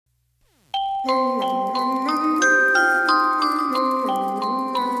She's a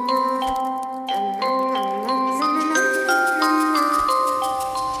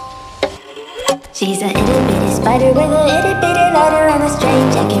itty bitty spider with a itty bitty ladder and a straight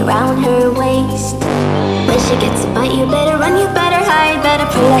jacket round her waist. When she gets a bite, you better run, you better hide, better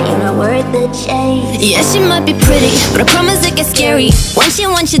pray that you're not worth the chase. Yeah, she might be pretty, but I promise it gets scary when she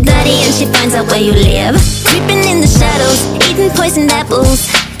wants your daddy and she finds out where you live. Creeping in the shadows, eating poisoned apples.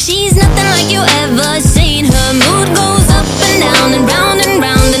 She's nothing like you ever seen. Her mood goes up and down and round,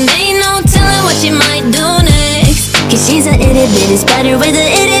 and ain't no telling what she might do next. Cause she's a itty bitty spider with a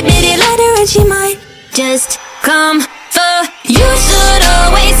itty bitty ladder, and she might just come for you. Should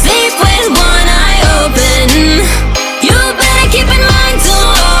always sleep with one eye open. You better keep in mind to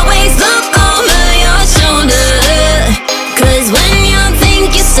always look over your shoulder. Cause when you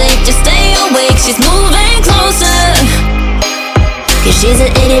think you're safe, just stay awake, she's moving closer. Cause she's a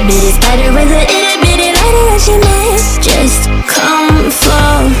itty bitty spider with a itty bitty ladder, and she might just come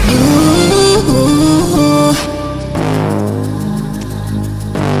for you.